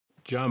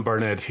John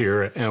Barnett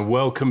here, and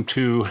welcome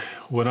to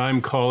what I'm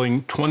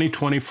calling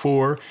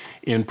 2024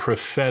 in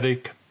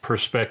Prophetic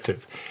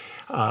Perspective.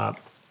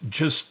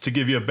 Just to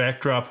give you a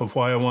backdrop of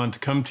why I wanted to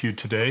come to you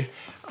today,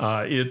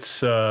 it's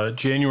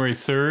January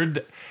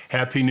 3rd.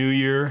 Happy New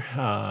Year,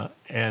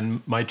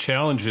 and my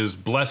challenge is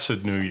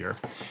Blessed New Year.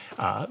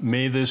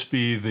 May this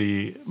be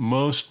the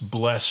most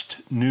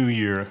blessed New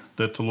Year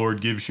that the Lord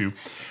gives you.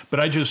 But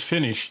I just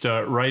finished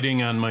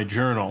writing on my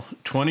journal,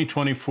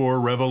 2024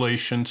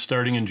 Revelation,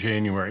 starting in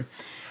January.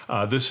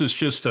 This is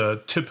just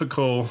a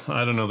typical,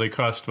 they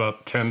cost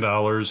about $10,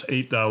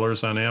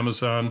 $8 on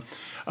Amazon.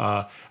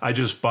 I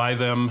just buy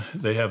them.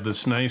 They have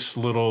this nice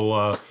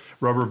little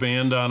rubber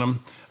band on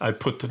them. I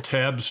put the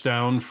tabs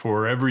down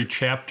for every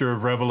chapter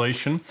of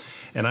Revelation,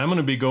 and I'm going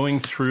to be going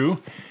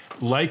through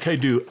like I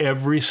do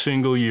every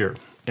single year.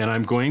 And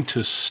I'm going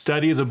to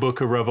study the book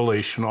of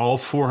Revelation, all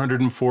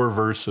 404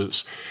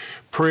 verses,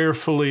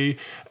 prayerfully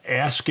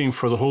asking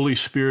for the Holy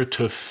Spirit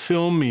to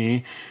fill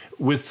me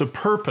with the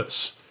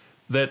purpose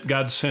that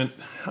God sent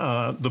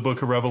the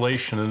book of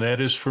Revelation, and that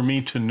is for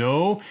me to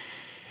know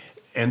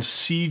and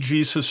see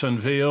Jesus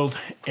unveiled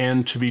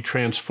and to be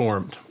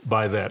transformed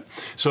by that.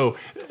 So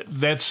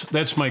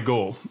that's my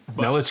goal.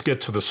 Now let's get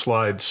to the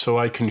slides so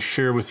I can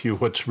share with you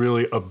what's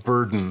really a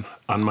burden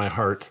on my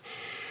heart.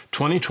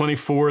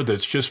 2024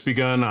 that's just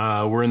begun,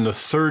 we're in the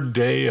third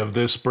day of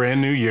this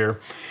brand new year.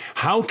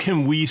 How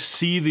can we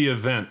see the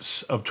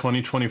events of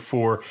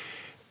 2024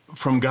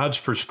 from God's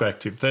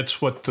perspective?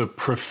 That's what the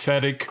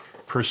prophetic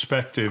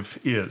perspective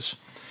is.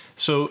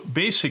 So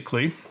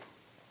basically,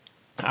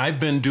 I've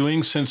been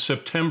doing since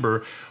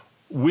September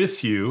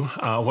with you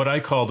what I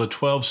call the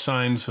 12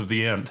 signs of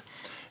the end.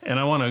 And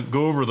I want to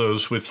go over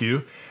those with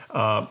you.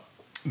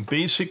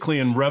 Basically,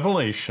 in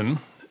Revelation,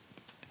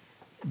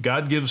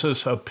 God gives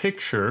us a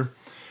picture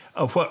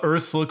of what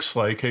earth looks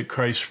like at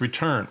Christ's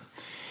return.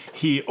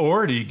 He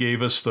already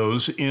gave us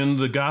those in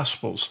the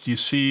Gospels. Do you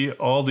see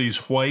all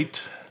these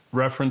white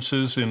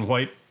references in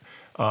white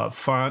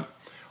font?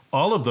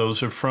 All of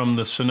those are from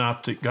the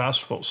Synoptic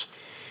Gospels.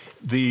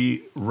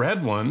 The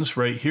red ones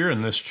right here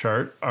in this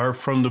chart are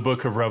from the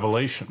book of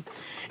Revelation.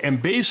 And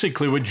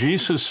basically what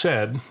Jesus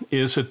said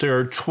is that there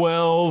are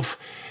 12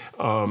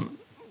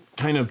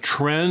 kind of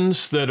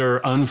trends that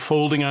are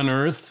unfolding on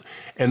earth,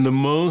 and the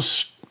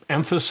most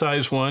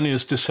emphasized one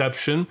is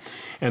deception,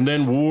 and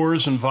then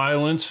wars and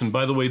violence. And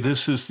by the way,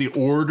 this is the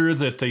order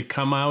that they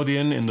come out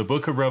in the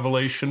book of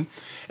Revelation,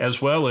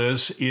 as well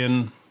as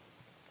in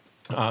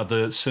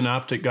the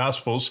Synoptic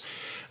Gospels.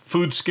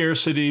 Food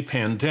scarcity,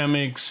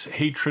 pandemics,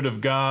 hatred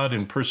of God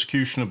and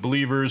persecution of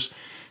believers,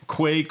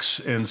 quakes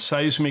and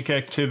seismic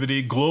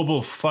activity,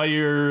 global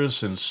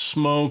fires and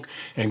smoke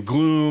and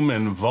gloom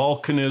and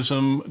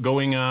volcanism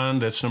going on.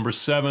 That's number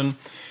 7.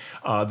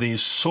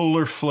 These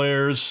solar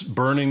flares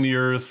burning the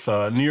earth,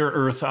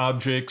 near-earth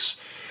objects,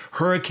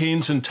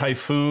 hurricanes and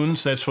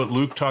typhoons. That's what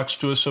Luke talks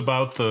to us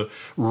about, the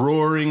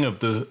roaring of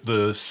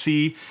the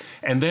sea.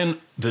 And then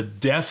the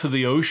death of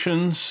the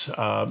oceans,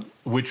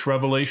 which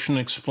Revelation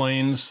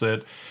explains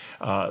that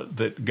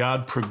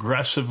God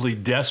progressively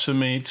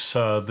decimates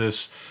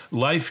this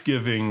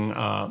life-giving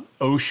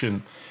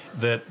ocean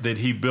that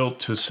he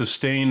built to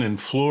sustain and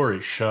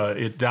flourish.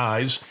 It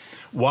dies.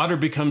 Water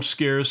becomes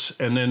scarce,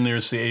 and then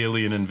there's the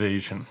alien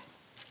invasion.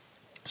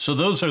 So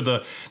those are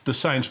the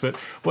signs. But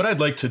what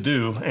I'd like to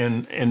do,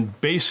 and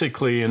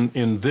basically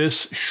in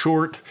this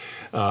short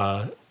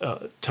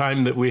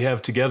time that we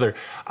have together,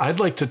 I'd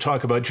like to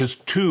talk about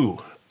just 2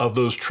 of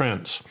those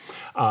trends,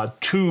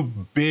 2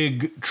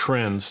 big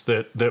trends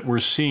that we're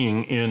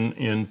seeing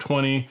in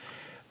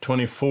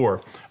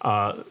 2024.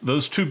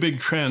 Those 2 big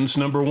trends,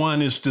 number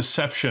 1 is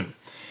deception.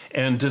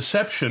 And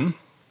deception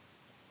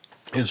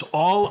is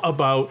all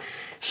about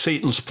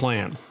Satan's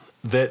plan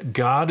that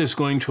God is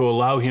going to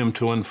allow him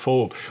to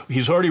unfold.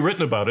 He's already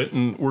written about it,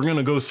 and we're going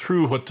to go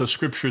through what the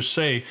scriptures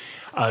say,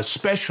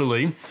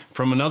 especially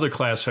from another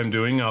class I'm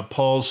doing,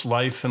 Paul's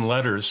Life and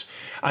Letters.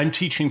 I'm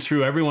teaching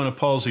through every one of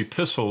Paul's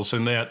epistles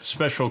in that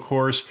special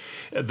course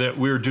that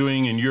we're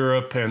doing in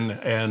Europe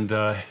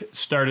and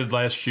started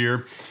last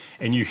year.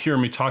 And you hear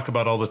me talk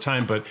about all the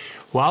time. But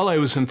while I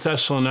was in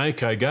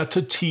Thessalonica, I got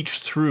to teach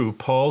through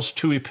Paul's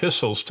 2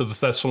 epistles to the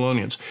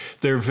Thessalonians.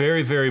 They're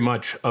very, very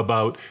much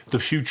about the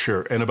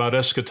future and about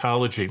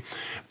eschatology,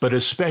 but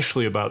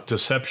especially about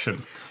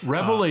deception.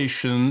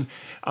 Revelation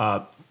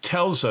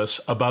tells us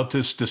about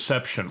this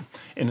deception,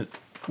 and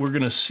we're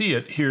going to see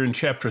it here in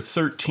chapter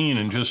 13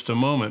 in just a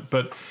moment.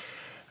 But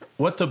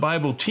what the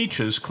Bible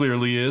teaches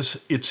clearly is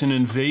it's an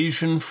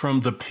invasion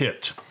from the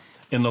pit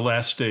in the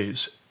last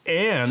days.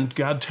 And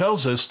God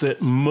tells us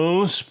that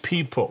most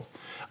people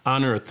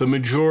on earth, the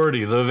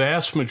majority, the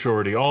vast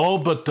majority, all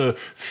but the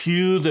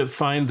few that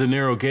find the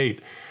narrow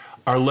gate,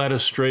 are led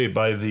astray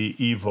by the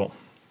evil.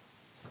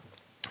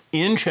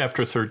 In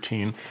chapter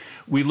 13,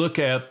 we look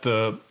at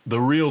the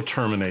real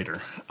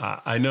Terminator.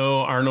 I know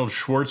Arnold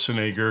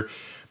Schwarzenegger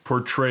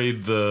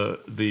portrayed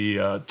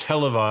the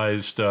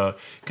televised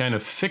kind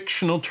of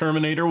fictional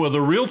Terminator. Well,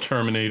 the real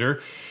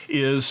Terminator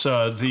is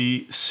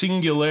the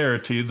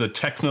singularity, the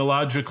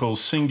technological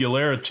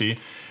singularity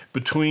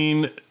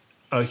between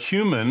a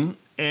human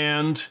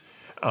and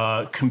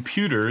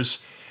computers,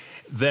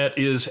 that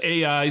is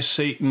AI,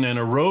 Satan, and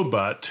a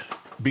robot,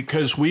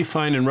 because we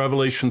find in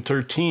Revelation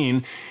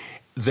 13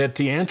 that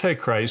the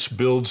Antichrist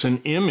builds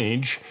an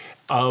image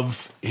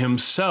of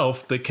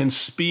himself that can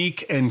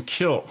speak and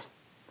kill.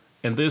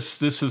 And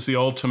this is the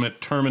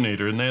ultimate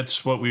Terminator, and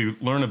that's what we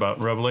learn about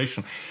in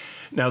Revelation.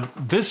 Now,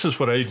 this is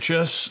what I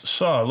just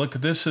saw. Look,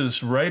 this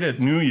is right at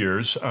New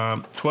Year's,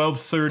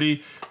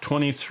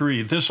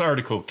 12/30/23. This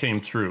article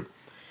came through.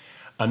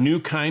 A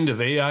new kind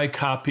of AI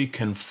copy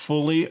can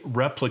fully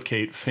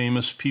replicate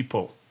famous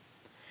people.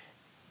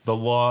 The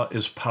law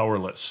is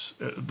powerless.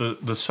 The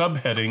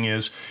subheading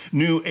is,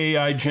 new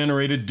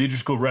AI-generated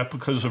digital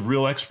replicas of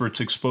real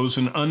experts expose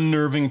an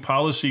unnerving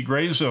policy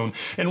gray zone,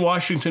 and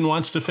Washington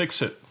wants to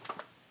fix it.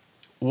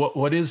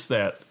 What is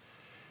that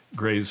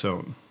gray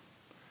zone?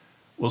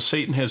 Well,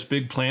 Satan has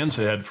big plans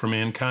ahead for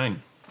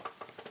mankind.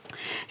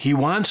 He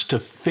wants to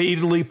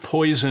fatally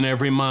poison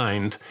every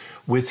mind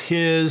with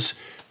his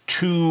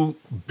two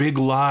big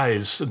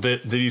lies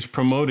that he's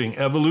promoting.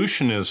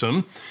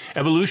 Evolutionism.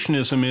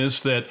 Evolutionism is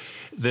that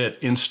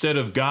instead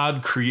of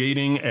God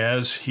creating,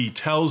 as he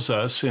tells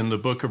us in the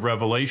book of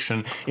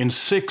Revelation, in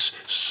 6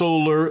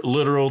 solar,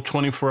 literal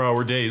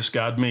 24-hour days,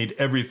 God made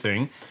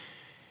everything.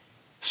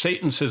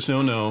 Satan says,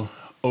 no.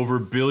 Over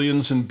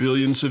billions and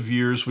billions of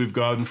years, we've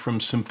gone from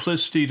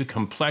simplicity to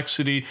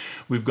complexity.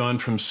 We've gone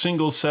from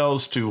single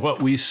cells to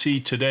what we see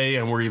today,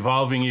 and we're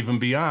evolving even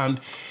beyond.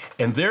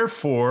 And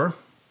therefore,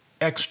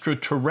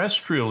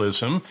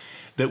 extraterrestrialism,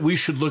 that we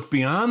should look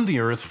beyond the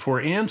earth for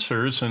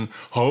answers and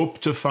hope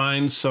to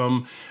find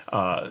some,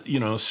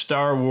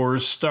 Star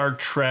Wars, Star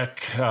Trek,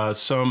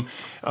 some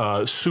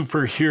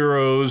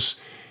superheroes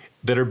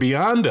that are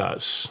beyond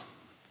us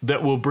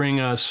that will bring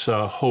us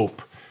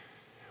hope.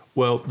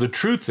 Well, the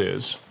truth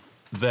is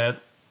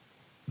that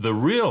the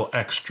real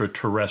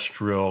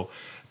extraterrestrial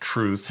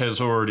truth has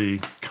already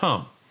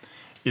come.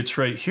 It's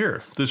right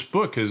here. This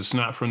book is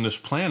not from this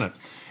planet.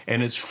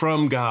 And it's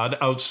from God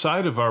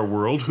outside of our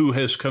world, who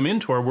has come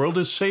into our world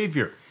as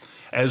Savior,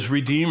 as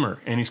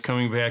Redeemer, and he's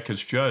coming back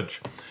as Judge.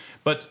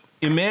 But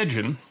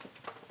imagine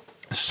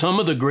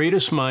some of the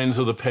greatest minds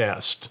of the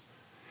past,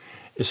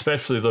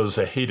 especially those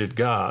that hated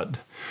God,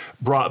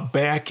 brought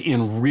back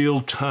in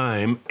real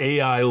time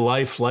AI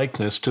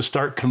life-likeness to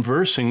start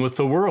conversing with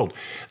the world.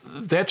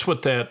 That's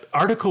what that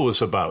article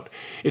was about.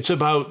 It's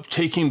about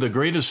taking the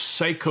greatest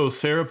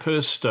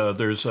psychotherapist.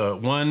 There's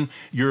one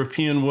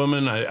European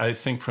woman, I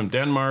think from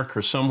Denmark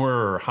or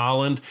somewhere, or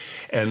Holland,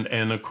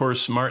 and of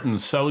course Martin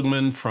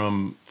Seligman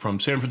from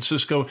San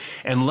Francisco,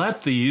 and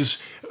let these,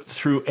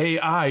 through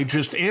AI,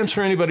 just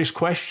answer anybody's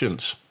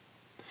questions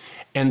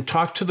and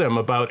talk to them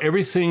about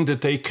everything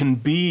that they can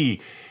be,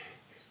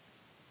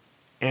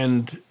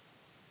 and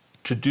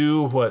to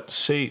do what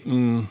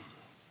Satan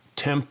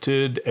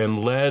tempted and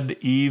led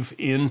Eve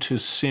into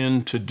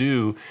sin to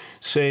do,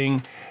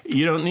 saying,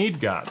 you don't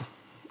need God.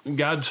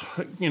 God's,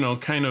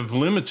 kind of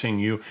limiting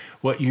you.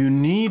 What you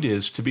need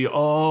is to be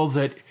all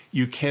that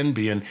you can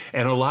be, and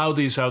allow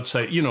these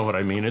outside, you know what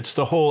I mean. It's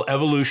the whole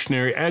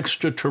evolutionary,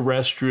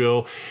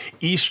 extraterrestrial,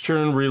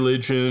 Eastern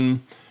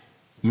religion,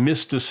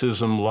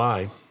 mysticism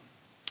lie.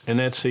 And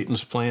that's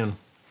Satan's plan.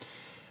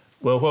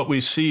 Well, what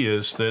we see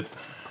is that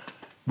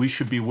we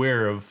should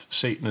beware of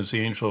Satan as the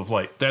angel of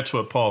light. That's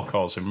what Paul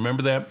calls him.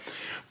 Remember that?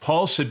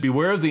 Paul said,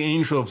 beware of the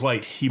angel of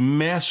light. He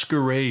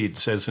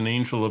masquerades as an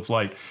angel of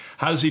light.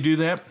 How does he do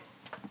that?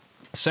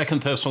 2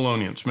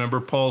 Thessalonians.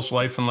 Remember Paul's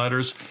life and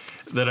letters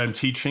that I'm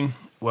teaching?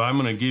 Well, I'm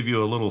going to give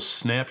you a little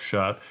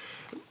snapshot.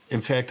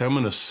 In fact, I'm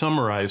going to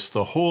summarize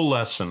the whole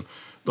lesson,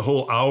 the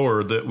whole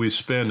hour that we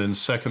spend in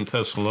 2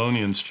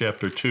 Thessalonians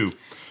chapter 2.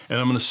 And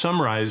I'm going to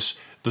summarize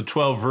the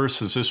 12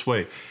 verses this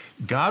way.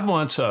 God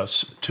wants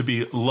us to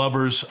be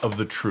lovers of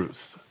the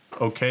truth,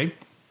 okay?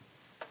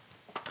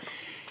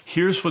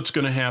 Here's what's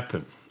going to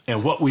happen,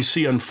 and what we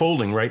see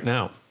unfolding right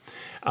now.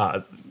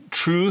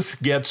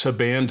 Truth gets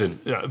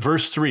abandoned.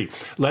 Verse 3,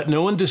 let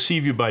no one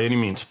deceive you by any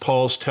means.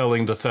 Paul's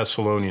telling the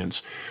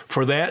Thessalonians,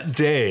 for that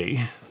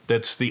day,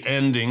 that's the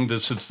ending,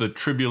 this is the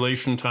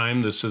tribulation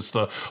time, this is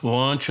the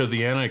launch of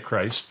the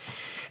Antichrist,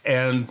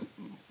 and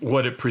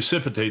what it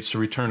precipitates, the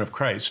return of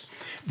Christ.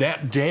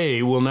 That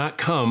day will not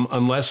come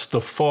unless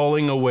the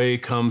falling away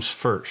comes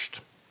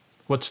first.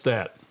 What's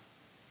that?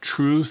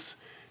 Truth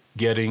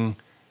getting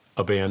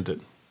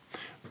abandoned.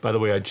 By the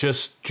way, I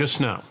just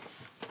now,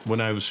 when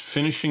I was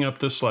finishing up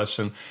this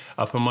lesson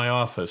up in my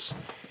office,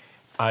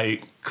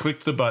 I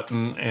clicked the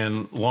button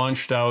and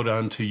launched out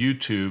onto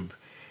YouTube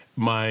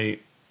my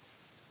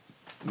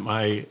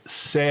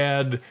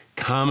sad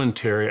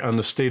commentary on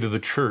the state of the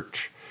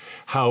church.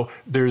 How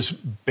there's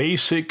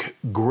basic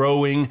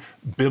growing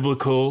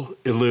biblical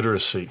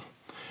illiteracy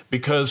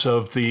because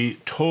of the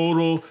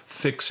total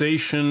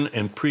fixation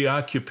and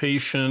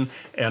preoccupation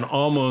and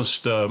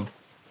almost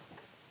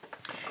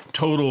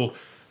total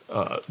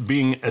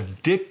being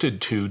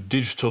addicted to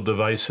digital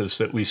devices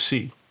that we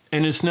see.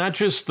 And it's not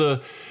just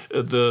the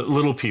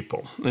little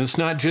people. It's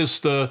not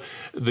just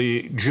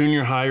the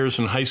junior hires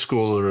and high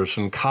schoolers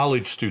and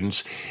college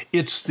students.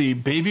 It's the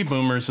baby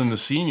boomers and the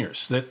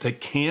seniors that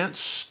can't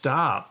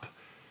stop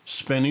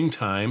spending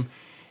time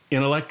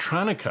in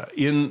electronica,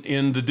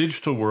 in the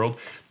digital world,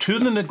 to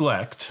the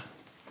neglect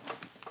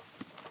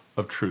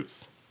of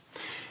truth.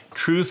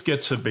 Truth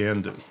gets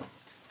abandoned,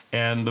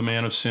 and the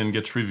man of sin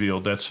gets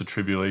revealed. That's the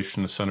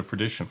tribulation, the son of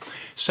perdition.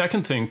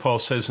 Second thing Paul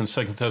says in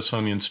 2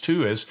 Thessalonians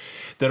 2 is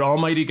that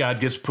Almighty God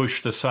gets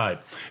pushed aside.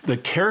 The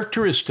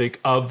characteristic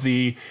of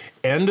the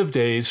end of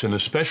days, and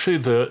especially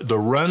the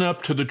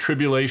run-up to the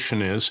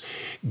tribulation, is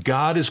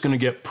God is going to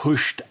get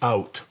pushed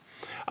out.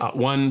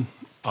 One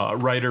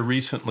writer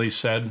recently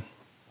said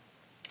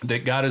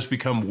that God has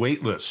become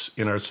weightless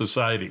in our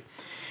society.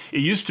 It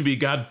used to be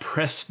God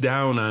pressed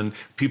down on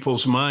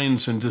people's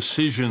minds and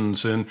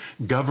decisions and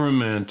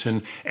government,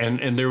 and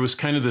there was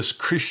kind of this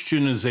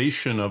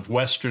Christianization of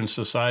Western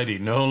society.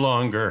 No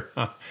longer.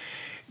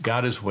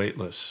 God is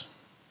weightless.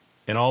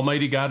 And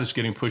Almighty God is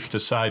getting pushed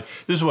aside.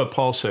 This is what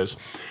Paul says.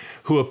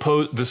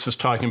 This is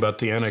talking about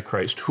the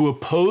Antichrist, who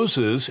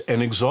opposes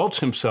and exalts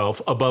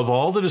himself above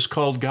all that is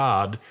called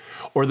God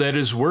or that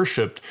is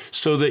worshipped,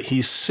 so that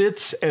he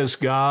sits as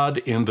God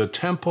in the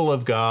temple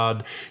of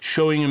God,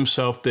 showing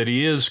himself that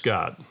he is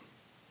God.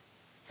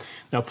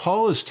 Now,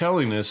 Paul is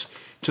telling this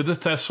to the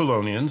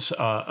Thessalonians,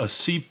 a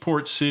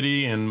seaport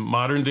city in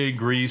modern-day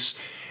Greece,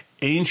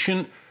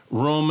 ancient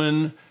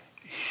Roman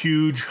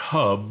huge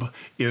hub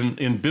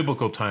in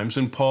biblical times,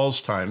 in Paul's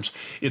times.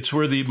 It's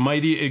where the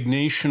mighty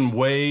Ignatian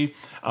Way,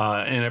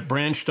 and it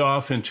branched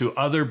off into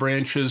other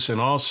branches, and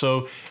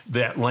also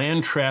that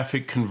land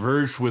traffic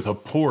converged with a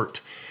port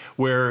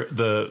where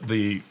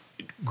the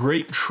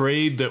great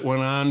trade that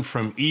went on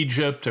from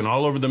Egypt and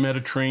all over the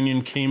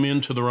Mediterranean came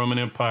into the Roman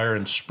Empire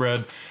and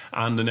spread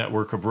on the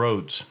network of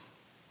roads.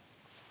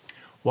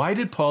 Why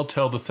did Paul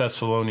tell the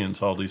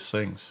Thessalonians all these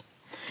things?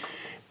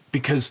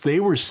 Because they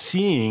were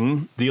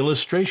seeing the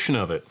illustration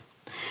of it.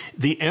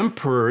 The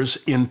emperors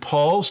in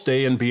Paul's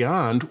day and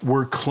beyond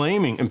were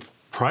claiming, and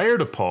prior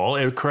to Paul,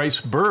 at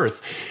Christ's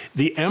birth,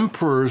 the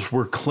emperors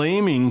were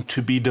claiming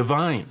to be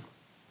divine.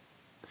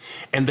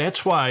 And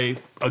that's why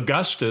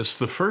Augustus,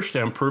 the first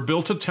emperor,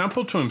 built a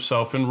temple to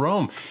himself in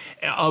Rome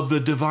of the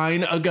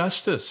divine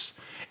Augustus.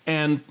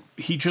 And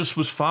he just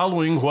was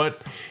following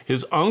what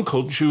his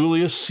uncle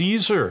Julius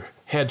Caesar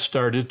had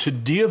started to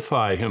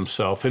deify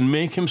himself and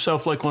make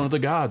himself like one of the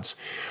gods.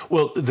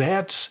 Well,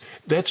 that's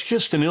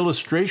just an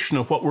illustration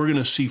of what we're going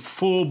to see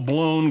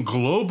full-blown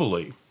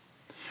globally.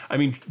 I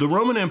mean, the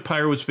Roman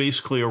Empire was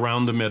basically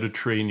around the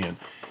Mediterranean.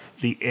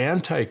 The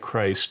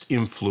Antichrist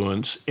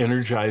influence,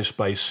 energized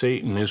by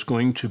Satan, is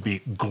going to be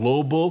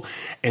global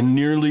and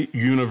nearly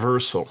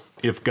universal.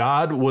 If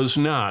God was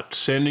not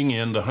sending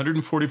in the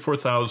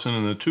 144,000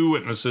 and the 2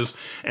 witnesses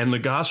and the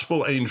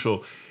gospel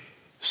angel,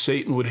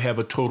 Satan would have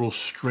a total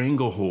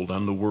stranglehold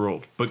on the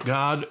world. But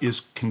God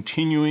is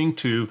continuing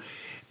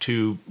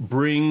to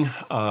bring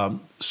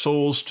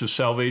souls to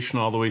salvation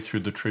all the way through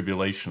the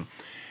tribulation.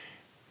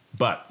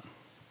 But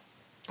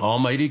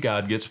Almighty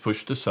God gets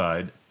pushed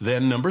aside.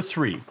 Then number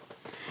 3,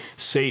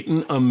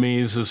 Satan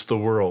amazes the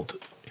world.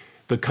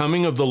 The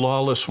coming of the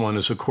lawless one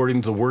is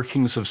according to the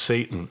workings of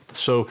Satan.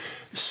 So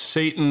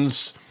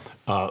Satan's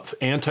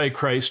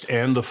Antichrist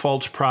and the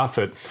false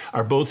prophet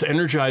are both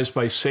energized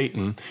by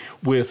Satan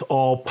with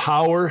all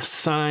power,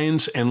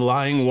 signs, and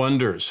lying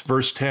wonders.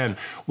 Verse 10,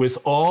 with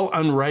all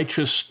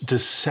unrighteous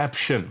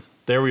deception.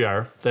 There we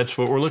are. That's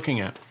what we're looking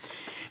at.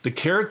 The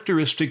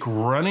characteristic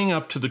running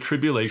up to the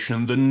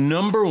tribulation, the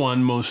number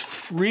one most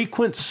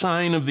frequent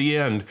sign of the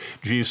end,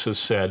 Jesus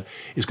said,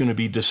 is going to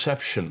be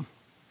deception.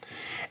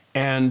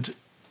 And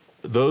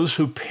those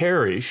who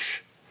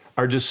perish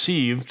are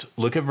deceived,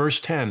 look at verse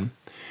 10,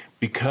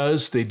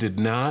 because they did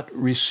not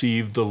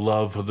receive the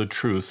love of the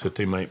truth that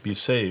they might be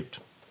saved.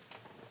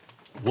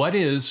 What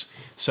is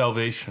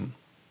salvation?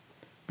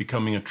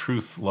 Becoming a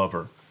truth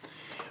lover,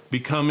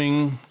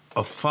 becoming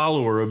a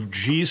follower of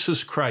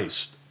Jesus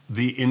Christ,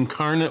 the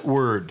incarnate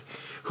Word,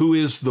 who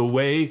is the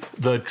way,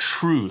 the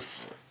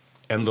truth,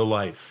 and the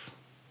life.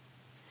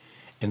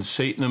 And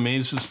Satan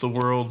amazes the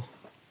world,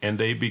 and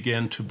they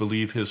begin to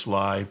believe his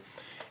lie,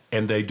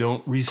 and they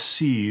don't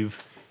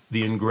receive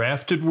the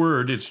engrafted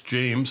word. It's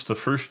James, the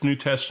first New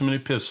Testament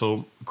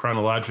epistle,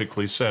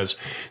 chronologically says,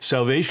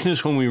 salvation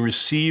is when we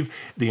receive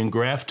the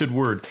engrafted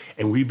word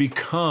and we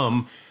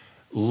become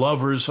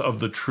lovers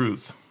of the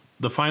truth.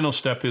 The final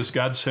step is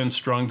God sends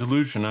strong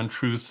delusion on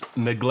truth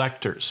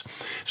neglectors.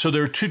 So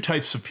there are 2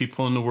 types of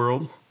people in the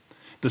world,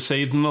 the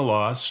saved and the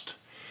lost,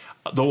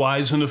 the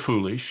wise and the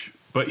foolish.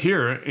 But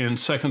here in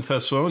 2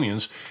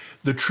 Thessalonians,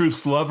 the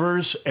truth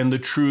lovers and the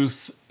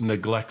truth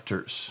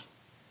neglectors.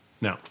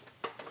 Now,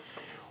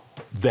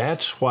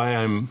 that's why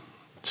I'm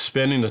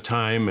spending the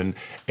time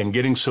and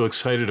getting so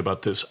excited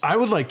about this. I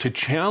would like to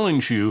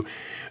challenge you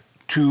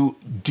to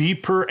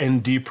deeper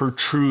and deeper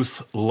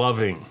truth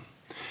loving.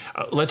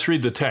 Let's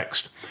read the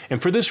text.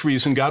 And for this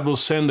reason, God will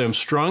send them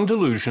strong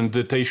delusion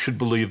that they should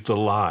believe the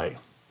lie,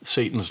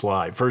 Satan's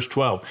lie. Verse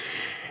 12,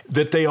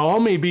 that they all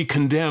may be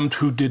condemned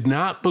who did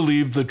not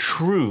believe the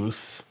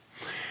truth.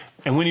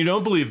 And when you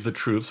don't believe the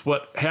truth,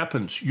 what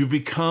happens? You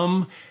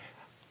become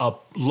a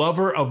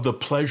lover of the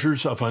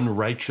pleasures of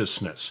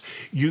unrighteousness.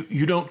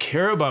 You don't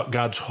care about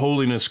God's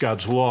holiness,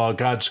 God's law,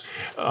 God's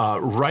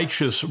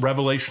righteous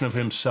revelation of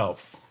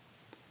himself.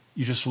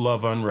 You just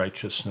love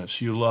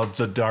unrighteousness. You love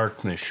the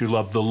darkness. You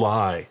love the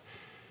lie.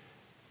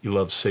 You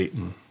love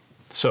Satan.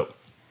 So,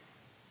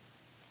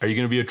 are you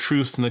going to be a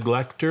truth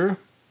neglector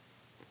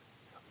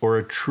or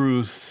a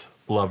truth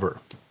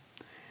lover?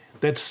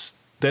 That's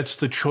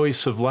the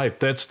choice of life.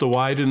 That's the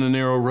wide and the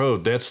narrow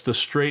road. That's the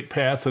straight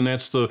path, and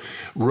that's the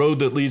road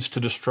that leads to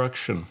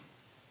destruction.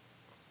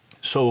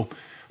 So,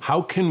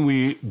 how can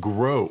we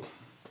grow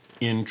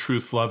in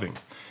truth loving?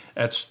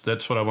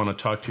 That's what I want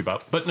to talk to you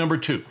about. But number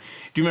two,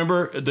 do you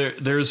remember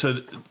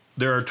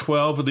there are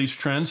 12 of these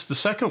trends? The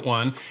second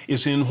one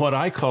is in what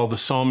I call the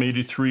Psalm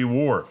 83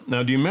 war.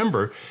 Now, do you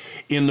remember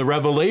in the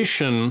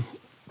Revelation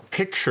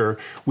picture,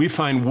 we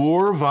find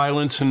war,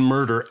 violence, and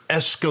murder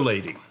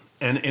escalating.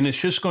 And it's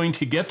just going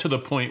to get to the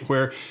point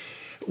where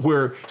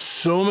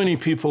so many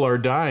people are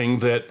dying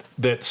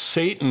that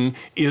Satan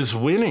is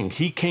winning.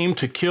 He came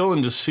to kill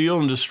and to steal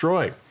and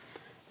destroy.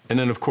 And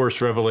then, of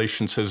course,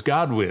 Revelation says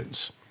God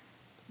wins.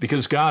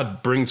 Because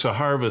God brings a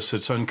harvest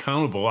that's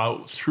uncountable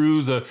out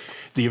through the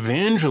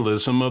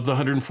evangelism of the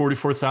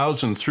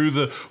 144,000, through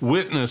the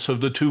witness of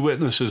the two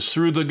witnesses,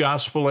 through the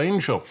gospel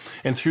angel,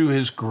 and through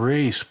his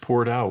grace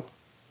poured out.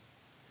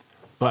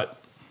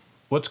 But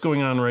what's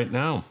going on right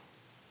now?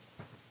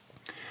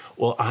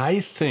 Well, I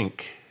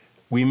think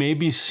we may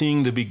be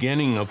seeing the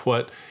beginning of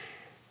what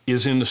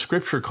is in the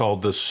scripture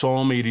called the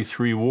Psalm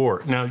 83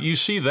 war. Now, you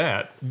see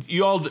that.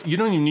 You don't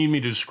even need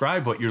me to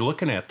describe what you're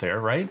looking at there,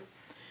 right?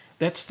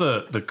 That's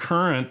the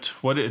current,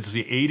 it's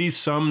the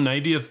 80-some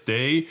 90th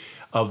day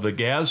of the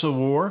Gaza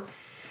war.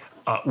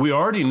 We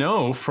already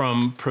know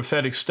from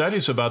prophetic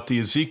studies about the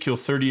Ezekiel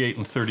 38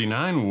 and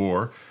 39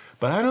 war,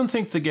 but I don't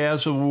think the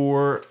Gaza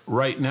war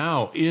right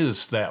now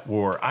is that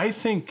war. I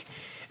think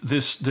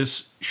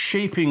this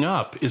shaping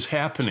up is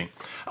happening.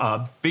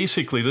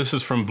 Basically, this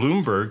is from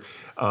Bloomberg.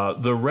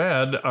 The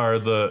red are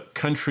the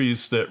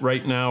countries that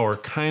right now are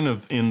kind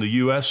of in the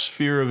U.S.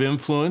 sphere of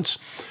influence.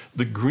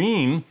 The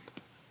green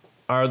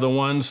are the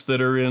ones that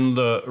are in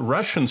the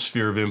Russian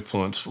sphere of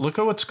influence. Look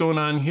at what's going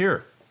on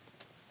here.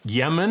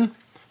 Yemen,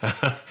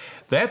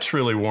 that's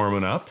really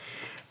warming up.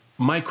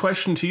 My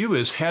question to you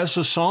is, has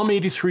the Psalm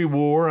 83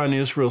 war on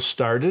Israel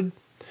started?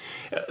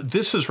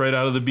 This is right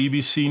out of the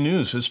BBC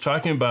News. It's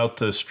talking about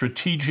the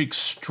strategic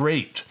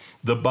strait,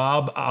 the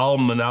Bab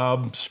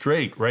al-Mandab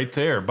Strait, right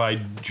there by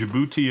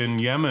Djibouti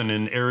and Yemen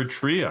and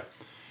Eritrea.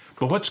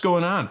 But what's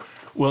going on?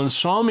 Well, in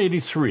Psalm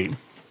 83,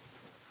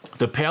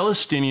 the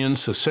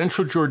Palestinians, the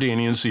Central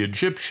Jordanians, the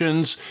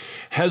Egyptians,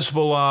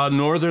 Hezbollah,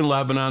 Northern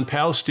Lebanon,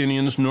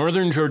 Palestinians,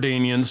 Northern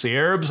Jordanians, the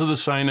Arabs of the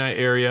Sinai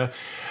area,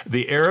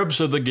 the Arabs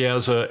of the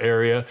Gaza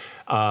area,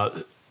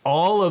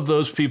 all of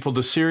those people,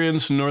 the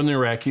Syrians and Northern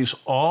Iraqis,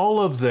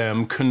 all of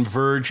them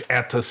converge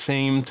at the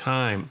same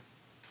time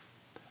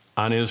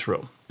on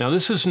Israel. Now,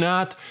 this is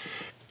not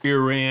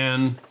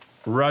Iran,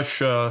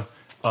 Russia,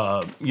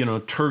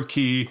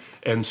 Turkey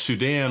and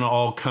Sudan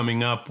all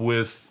coming up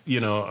with,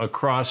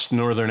 across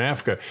northern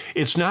Africa.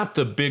 It's not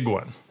the big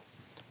one.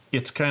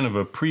 It's kind of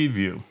a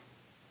preview.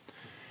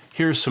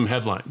 Here's some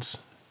headlines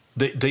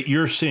that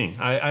you're seeing.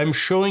 I'm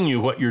showing you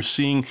what you're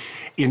seeing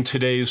in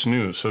today's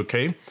news,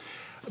 okay?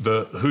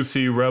 The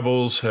Houthi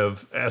rebels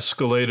have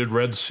escalated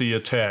Red Sea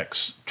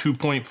attacks.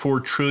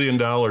 $2.4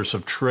 trillion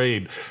of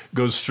trade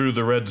goes through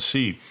the Red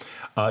Sea.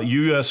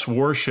 U.S.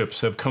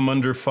 warships have come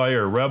under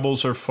fire.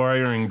 Rebels are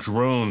firing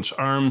drones.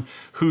 Armed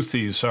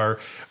Houthis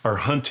are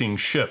hunting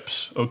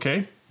ships,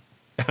 okay?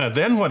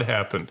 Then what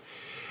happened?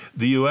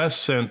 The U.S.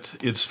 sent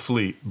its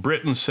fleet.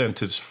 Britain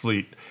sent its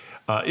fleet.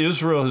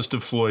 Israel has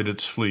deployed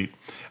its fleet.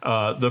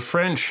 The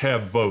French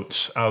have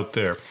boats out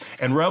there.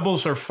 And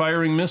rebels are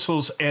firing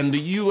missiles, and the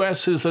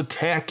U.S. is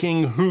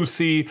attacking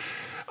Houthi,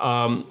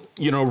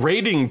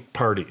 raiding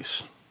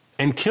parties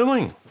and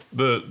killing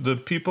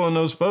the people in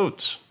those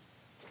boats.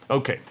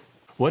 Okay,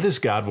 what does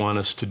God want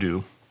us to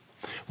do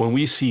when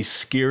we see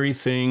scary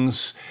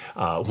things,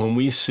 when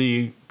we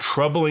see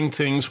troubling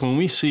things, when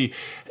we see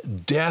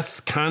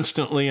death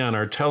constantly on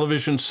our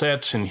television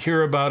sets and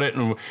hear about it?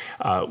 And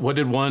what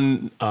did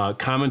one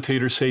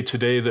commentator say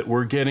today? That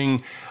we're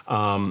getting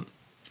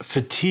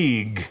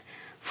fatigue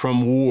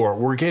from war.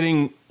 We're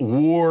getting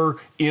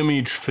war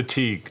image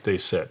fatigue, they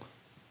said.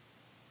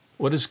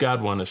 What does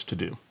God want us to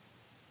do?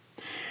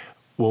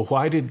 Well,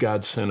 why did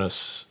God send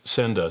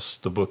us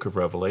the book of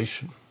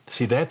Revelation?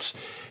 See,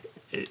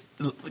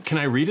 can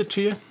I read it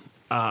to you?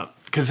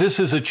 Because this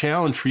is a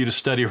challenge for you to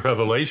study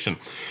Revelation.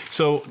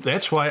 So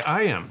that's why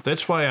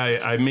That's why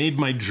I made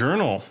my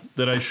journal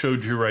that I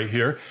showed you right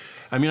here.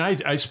 I mean,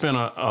 I spent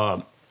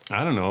about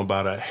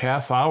a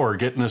half hour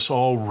getting this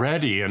all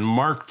ready and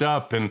marked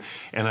up, and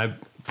I've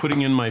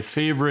putting in my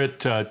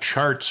favorite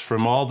charts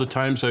from all the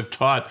times I've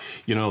taught,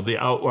 you know, the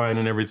outline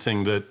and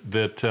everything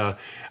that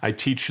I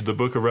teach the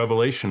book of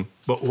Revelation.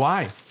 But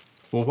why?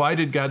 Well, why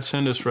did God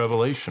send us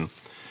Revelation?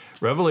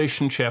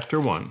 Revelation chapter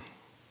 1.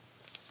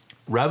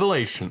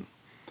 Revelation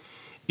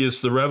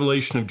is the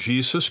revelation of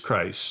Jesus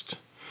Christ,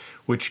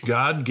 which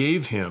God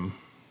gave him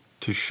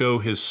to show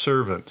his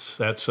servants,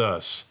 that's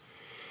us,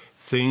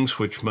 things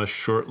which must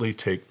shortly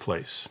take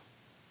place.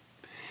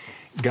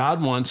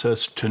 God wants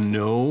us to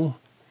know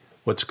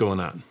what's going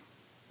on.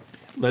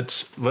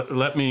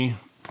 Let me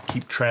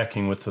keep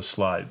tracking with the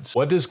slides.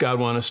 What does God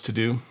want us to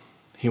do?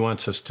 He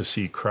wants us to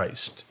see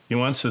Christ. He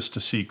wants us to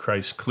see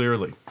Christ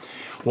clearly.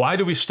 Why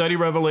do we study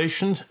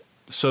Revelation?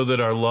 So that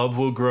our love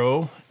will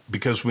grow,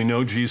 because we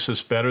know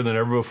Jesus better than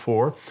ever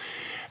before.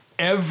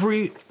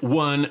 Every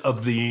one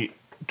of the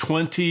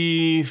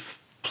 20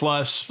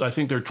 plus, I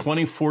think there are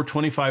 24,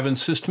 25 in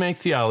systematic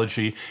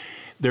theology,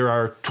 there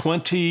are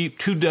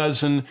 22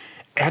 dozen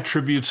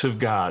attributes of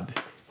God.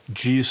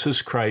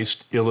 Jesus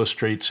Christ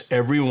illustrates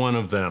every one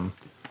of them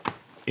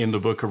in the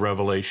book of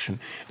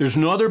Revelation. There's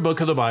no other book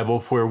of the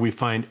Bible where we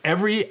find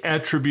every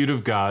attribute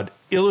of God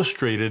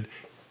illustrated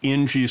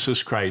in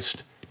Jesus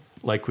Christ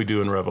like we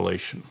do in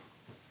Revelation.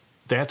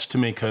 That's to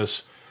make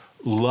us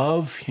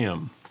love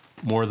him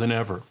more than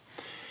ever.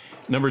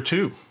 Number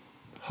 2,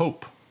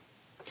 hope.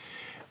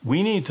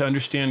 We need to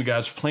understand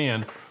God's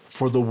plan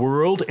for the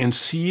world and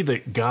see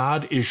that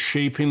God is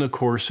shaping the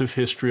course of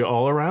history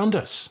all around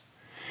us.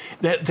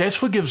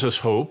 That's what gives us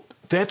hope.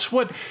 That's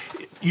what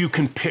you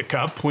can pick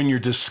up when you're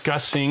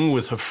discussing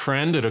with a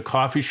friend at a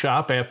coffee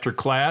shop after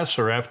class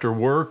or after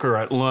work or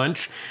at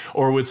lunch,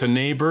 or with a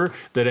neighbor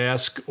that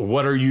asks,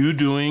 what are you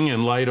doing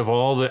in light of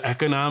all the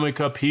economic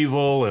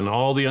upheaval and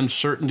all the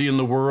uncertainty in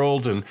the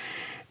world and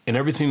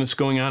everything that's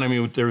going on? I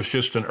mean, there was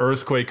just an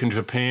earthquake in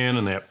Japan,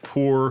 and that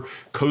poor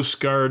Coast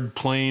Guard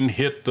plane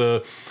hit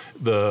the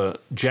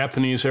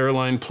Japanese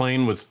airline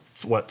plane with,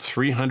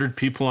 300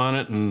 people on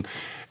it, and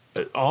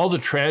all the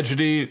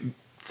tragedy.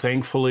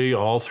 Thankfully,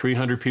 all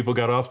 300 people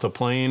got off the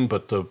plane,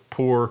 but the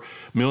poor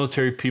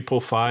military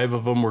people, 5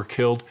 of them were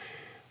killed.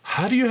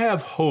 How do you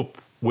have hope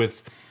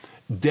with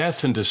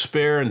death and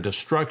despair and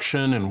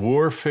destruction and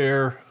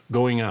warfare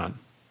going on?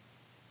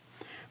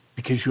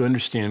 Because you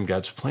understand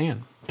God's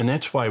plan. And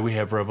that's why we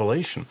have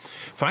Revelation.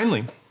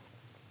 Finally,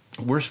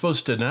 we're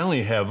supposed to not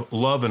only have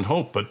love and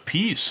hope, but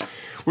peace.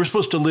 We're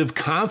supposed to live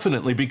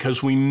confidently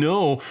because we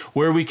know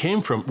where we came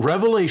from.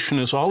 Revelation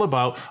is all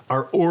about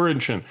our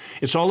origin.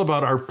 It's all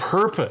about our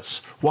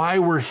purpose, why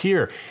we're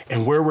here,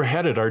 and where we're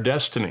headed, our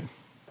destiny.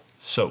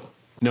 So,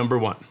 number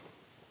 1,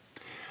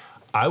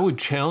 I would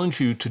challenge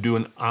you to do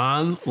an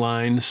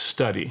online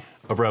study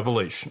of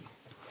Revelation.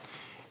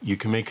 You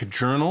can make a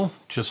journal,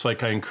 just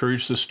like I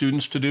encourage the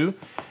students to do.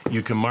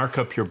 You can mark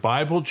up your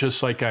Bible,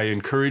 just like I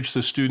encourage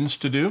the students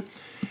to do.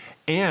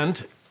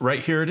 And right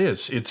here it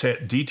is. It's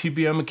at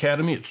DTBM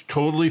Academy. It's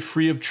totally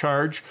free of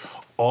charge.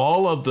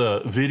 All of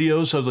the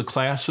videos of the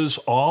classes,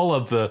 all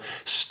of the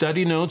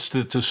study notes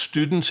that the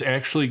students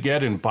actually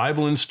get in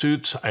Bible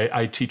institutes.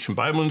 I teach in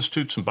Bible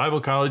institutes and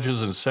Bible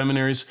colleges and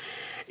seminaries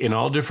in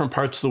all different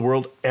parts of the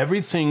world.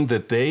 Everything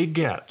that they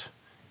get,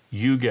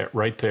 you get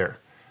right there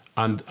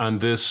on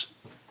this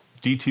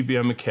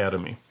DTBM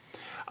Academy.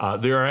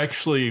 There are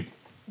actually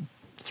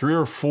 3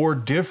 or 4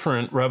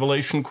 different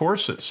Revelation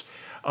courses.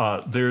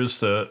 There's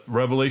the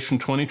Revelation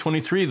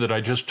 2023 that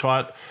I just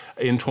taught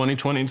in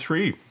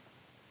 2023.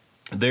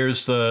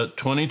 There's the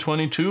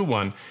 2022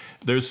 one.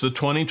 There's the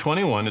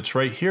 2021. It's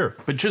right here.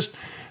 But just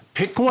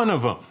pick one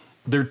of them.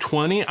 They're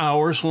 20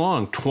 hours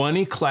long,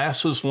 20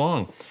 classes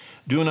long.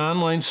 Do an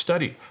online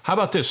study. How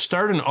about this?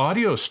 Start an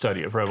audio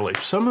study of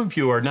Revelation. Some of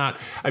you are not,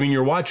 I mean,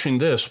 you're watching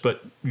this,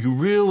 but you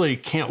really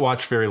can't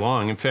watch very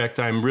long. In fact,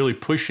 I'm really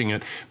pushing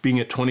it, being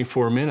at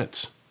 24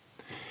 minutes.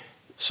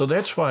 So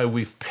that's why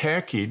we've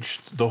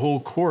packaged the whole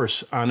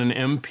course on an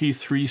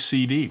MP3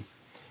 CD.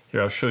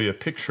 Here, I'll show you a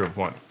picture of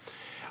one.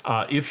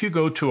 If you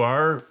go to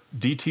our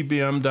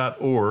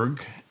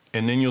dtbm.org,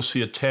 and then you'll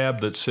see a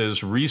tab that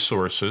says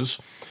Resources,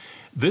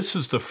 this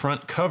is the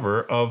front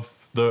cover of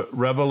the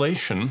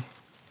Revelation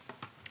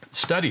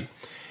study.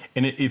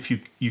 And if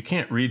you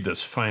can't read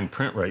this fine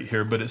print right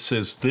here, but it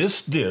says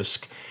this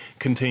disc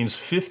contains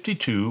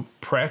 52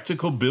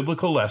 practical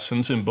biblical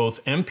lessons in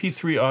both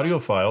MP3 audio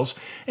files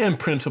and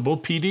printable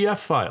PDF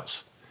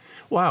files.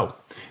 Wow.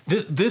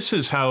 This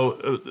is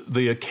how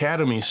the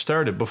Academy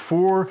started.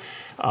 Before,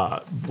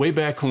 way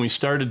back when we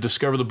started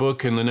Discover the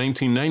Book in the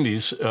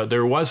 1990s,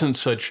 there wasn't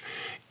such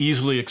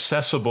easily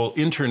accessible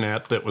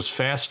internet that was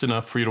fast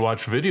enough for you to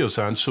watch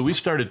videos on. So we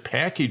started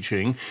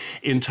packaging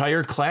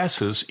entire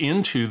classes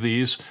into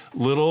these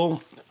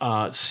little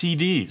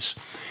CDs.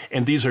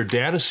 And these are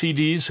data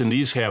CDs, and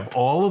these have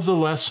all of the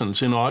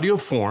lessons in audio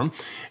form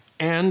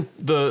and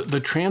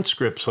the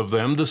transcripts of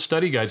them, the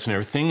study guides and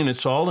everything, and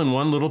it's all in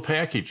one little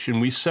package. And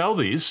we sell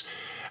these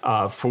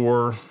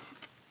for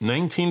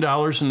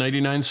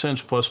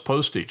 $19.99 plus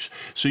postage.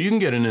 So you can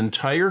get an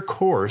entire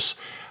course,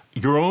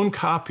 your own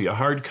copy, a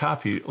hard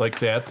copy like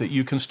that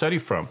you can study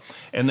from.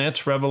 And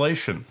that's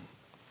Revelation.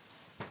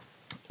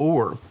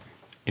 Or,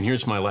 and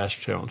here's my last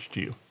challenge to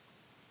you.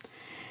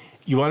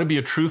 You want to be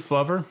a truth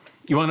lover?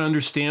 You want to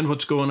understand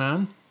what's going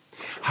on?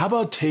 How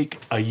about take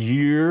a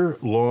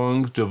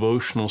year-long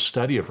devotional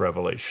study of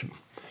Revelation?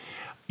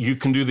 You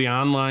can do the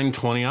online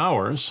 20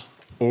 hours,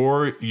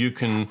 or you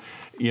can,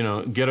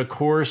 get a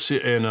course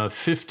in a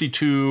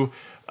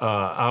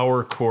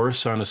 52-hour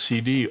course on a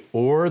CD,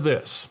 or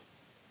this.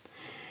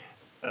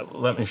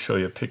 Let me show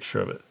you a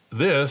picture of it.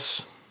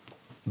 This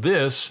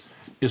is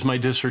my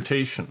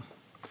dissertation.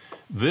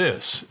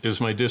 This is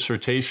my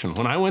dissertation.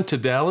 When I went to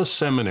Dallas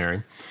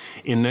Seminary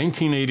in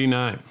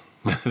 1989,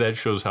 that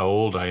shows how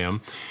old I am.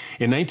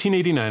 In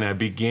 1989, I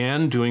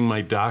began doing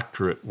my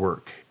doctorate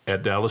work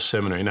at Dallas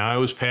Seminary. Now, I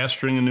was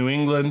pastoring in New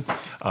England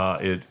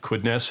at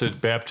Quidnesset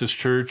Baptist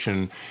Church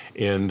in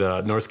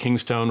North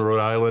Kingstown,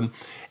 Rhode Island.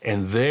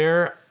 And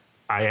there,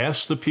 I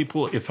asked the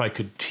people if I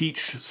could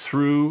teach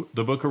through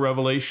the book of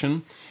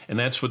Revelation. And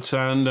that's what's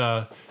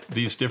on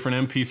these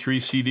different MP3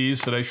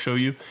 CDs that I show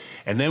you.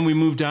 And then we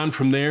moved on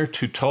from there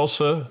to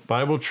Tulsa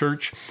Bible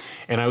Church.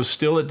 And I was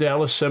still at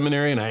Dallas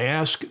Seminary, and I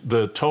asked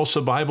the Tulsa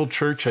Bible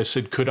Church, I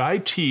said, could I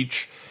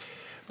teach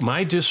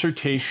my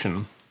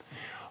dissertation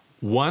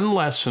one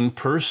lesson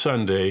per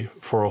Sunday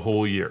for a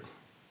whole year?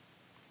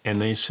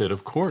 And they said,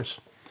 of course.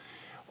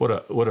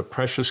 What a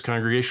precious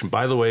congregation.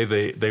 By the way,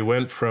 they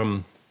went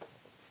from,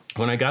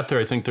 when I got there,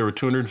 I think there were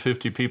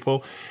 250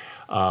 people.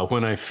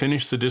 When I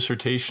finished the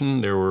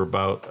dissertation, there were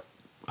about,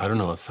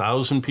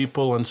 1,000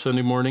 people on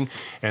Sunday morning,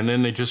 and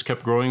then they just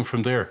kept growing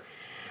from there.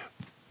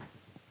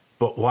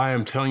 But why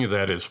I'm telling you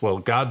that is, well,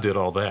 God did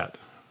all that,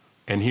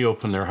 and he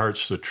opened their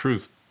hearts to the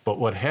truth. But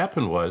what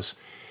happened was,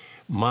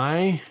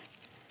 my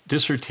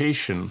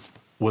dissertation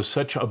was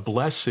such a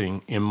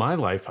blessing in my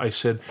life. I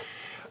said,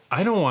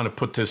 I don't want to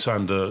put this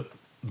on the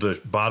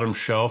bottom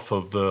shelf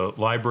of the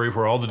library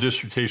where all the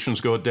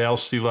dissertations go at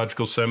Dallas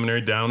Theological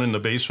Seminary, down in the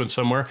basement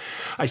somewhere.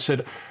 I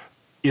said,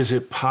 is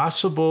it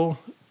possible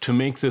to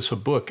make this a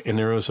book? And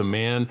there was a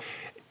man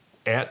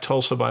at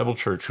Tulsa Bible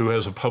Church who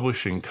has a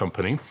publishing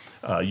company.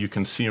 You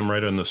can see him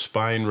right on the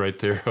spine right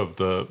there of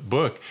the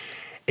book.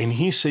 And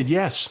he said,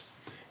 yes.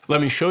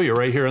 Let me show you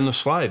right here on the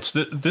slides.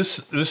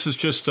 This is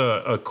just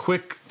a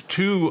quick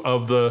 2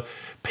 of the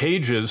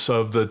pages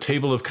of the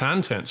table of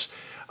contents.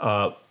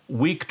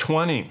 Week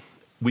 20,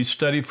 we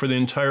studied for the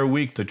entire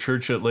week the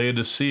church at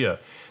Laodicea.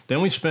 Then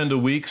we spend a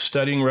week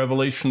studying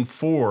Revelation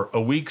 4,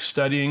 a week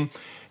studying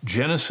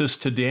Genesis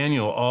to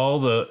Daniel, all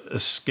the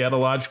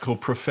eschatological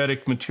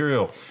prophetic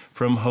material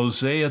from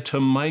Hosea to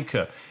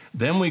Micah.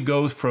 Then we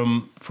go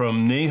from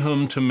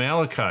Nahum to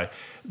Malachi.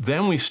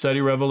 Then we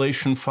study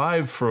Revelation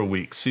 5 for a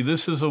week. See,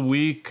 this is a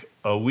week.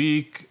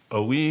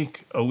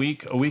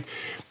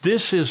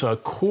 This is a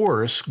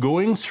course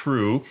going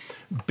through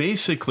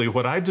basically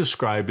what I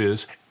describe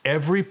as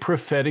every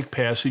prophetic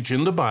passage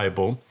in the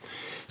Bible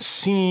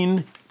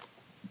seen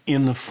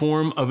in the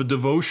form of a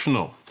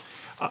devotional.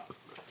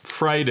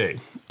 Friday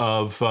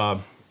of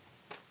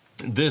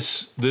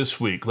this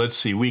week, let's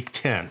see, week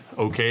 10,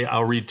 okay?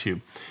 I'll read to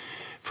you.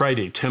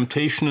 Friday,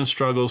 temptation and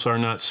struggles are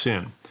not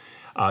sin.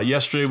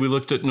 Yesterday we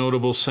looked at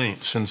notable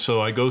saints, and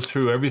so I go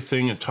through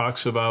everything it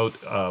talks about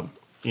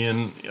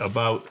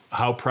about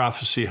how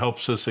prophecy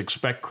helps us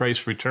expect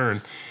Christ's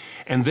return.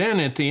 And then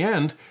at the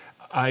end,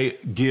 I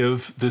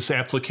give this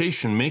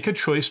application. Make a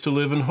choice to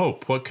live in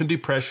hope. What can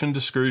depression,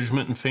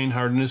 discouragement, and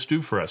faint-heartedness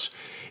do for us?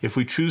 If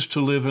we choose to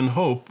live in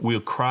hope, we'll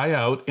cry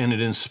out, and it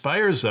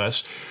inspires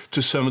us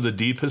to some of the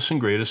deepest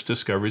and greatest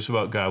discoveries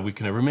about God we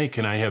can ever make.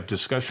 And I have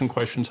discussion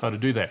questions how to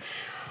do that.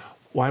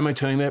 Why am I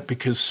telling you that?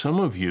 Because some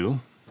of you,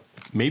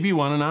 maybe you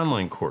want an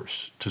online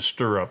course to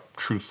stir up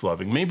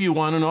truth-loving. Maybe you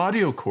want an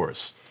audio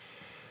course.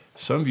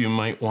 Some of you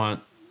might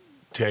want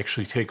to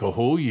actually take a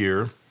whole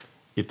year.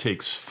 It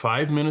takes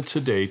 5 minutes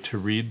a day to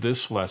read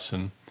this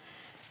lesson,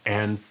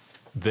 and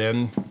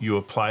then you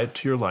apply it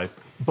to your life.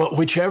 But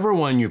whichever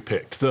one you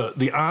pick,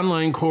 the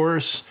online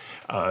course,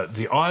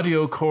 the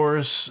audio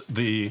course,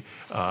 the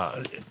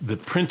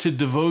printed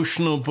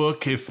devotional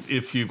book,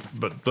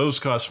 but those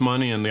cost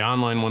money, and the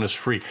online one is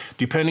free.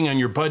 Depending on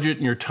your budget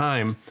and your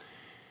time,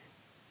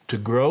 to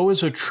grow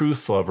as a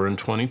truth lover in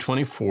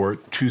 2024,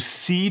 to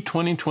see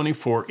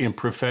 2024 in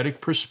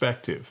prophetic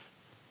perspective,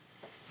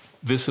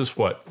 this is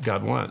what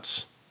God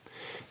wants.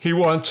 He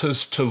wants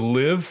us to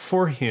live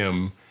for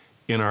him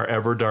in our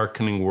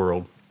ever-darkening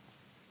world.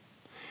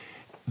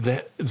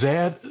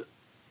 That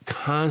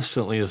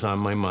constantly is on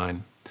my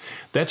mind.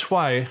 That's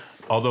why,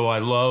 although I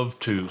love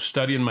to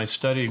study in my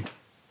study,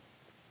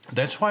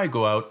 that's why I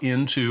go out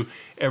into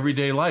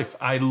everyday life.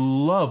 I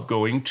love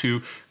going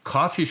to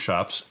coffee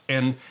shops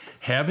and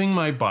having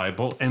my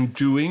Bible and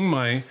doing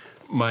my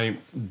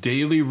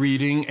daily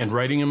reading and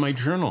writing in my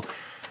journal.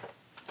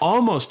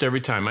 Almost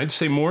every time, I'd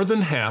say more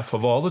than half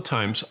of all the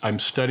times I'm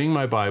studying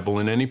my Bible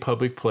in any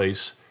public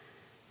place,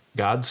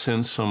 God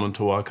sends someone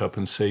to walk up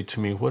and say to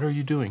me, "What are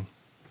you doing?"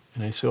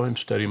 And I say, "Oh, I'm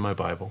studying my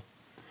Bible."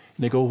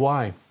 And they go,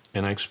 "Why?"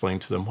 And I explain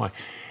to them why.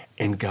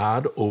 And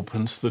God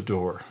opens the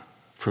door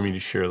for me to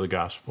share the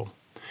gospel.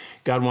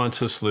 God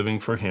wants us living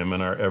for him in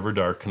our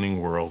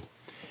ever-darkening world.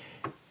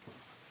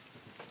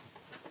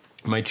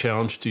 My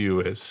challenge to you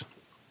is,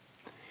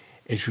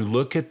 as you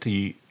look at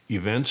the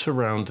events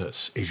around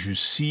us, as you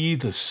see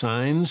the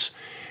signs,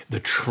 the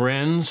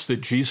trends that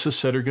Jesus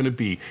said are going to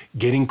be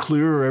getting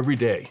clearer every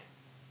day,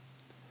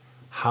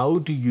 how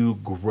do you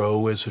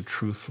grow as a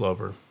truth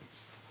lover?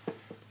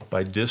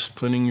 By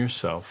disciplining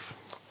yourself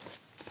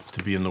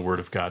to be in the Word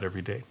of God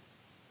every day.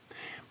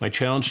 My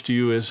challenge to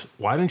you is,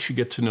 why don't you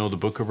get to know the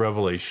book of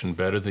Revelation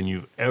better than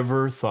you've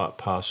ever thought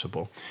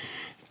possible?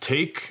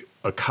 Take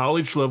a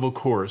college-level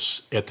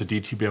course at the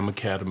DTBM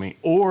Academy,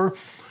 or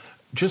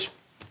just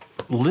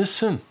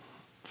listen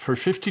for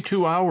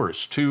 52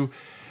 hours to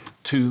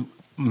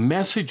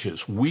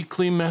messages,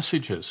 weekly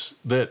messages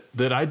that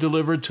I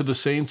delivered to the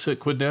saints at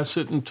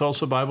Quidnesset and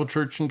Tulsa Bible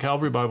Church and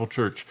Calvary Bible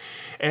Church.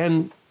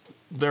 And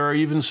there are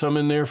even some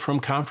in there from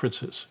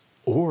conferences.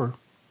 Or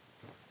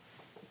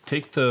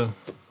take the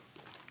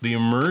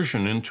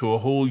immersion into a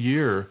whole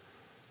year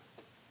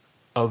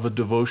of a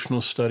devotional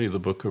study of the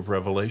book of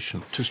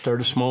Revelation to start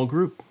a small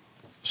group.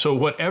 So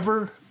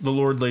whatever the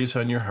Lord lays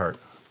on your heart,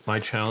 my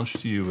challenge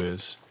to you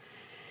is,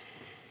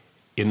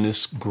 in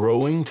this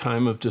growing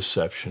time of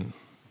deception,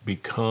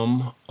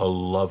 become a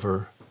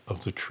lover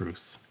of the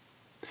truth.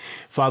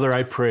 Father,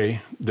 I pray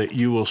that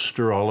you will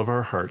stir all of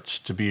our hearts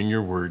to be in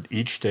your word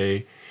each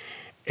day,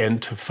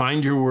 and to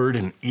find your word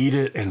and eat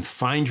it and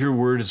find your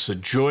word is the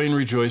joy and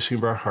rejoicing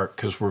of our heart,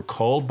 because we're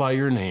called by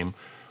your name,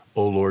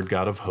 O Lord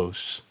God of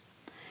hosts.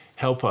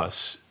 Help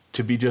us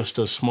to be just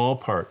a small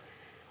part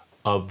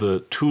of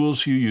the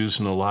tools you use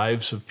in the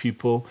lives of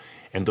people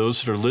and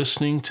those that are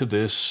listening to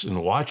this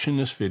and watching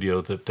this video,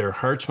 that their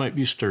hearts might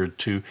be stirred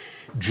to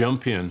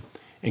jump in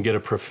and get a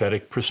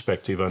prophetic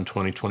perspective on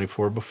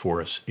 2024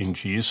 before us. In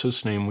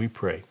Jesus' name we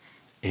pray.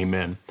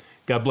 Amen.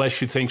 God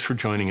bless you. Thanks for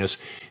joining us.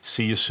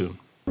 See you soon.